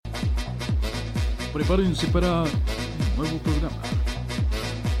Prepárense para un nuevo programa.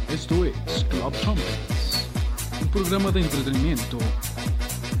 Esto es Trumpets, un programa de entretenimiento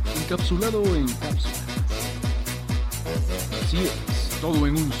encapsulado en cápsulas. Así es, todo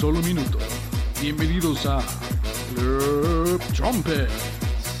en un solo minuto. Bienvenidos a Trumpets.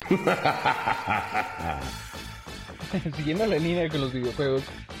 Siguiendo la línea con los videojuegos,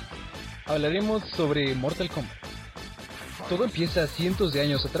 hablaremos sobre Mortal Kombat. Todo empieza cientos de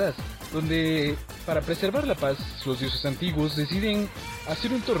años atrás, donde, para preservar la paz, los dioses antiguos deciden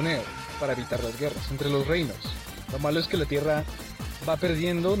hacer un torneo para evitar las guerras entre los reinos. Lo malo es que la Tierra va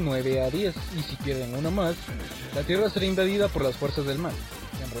perdiendo 9-10, y si pierden uno más, la Tierra será invadida por las fuerzas del mal.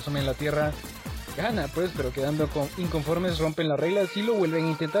 En resumen, la Tierra gana, pues, pero quedando inconformes rompen las reglas y lo vuelven a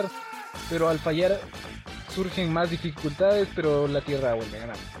intentar. Pero al fallar surgen más dificultades, pero la Tierra vuelve a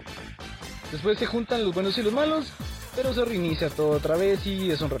ganar. Después se juntan los buenos y los malos, pero se reinicia todo otra vez y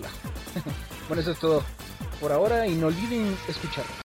es un relajo. Bueno, eso es todo por ahora y no olviden escucharnos.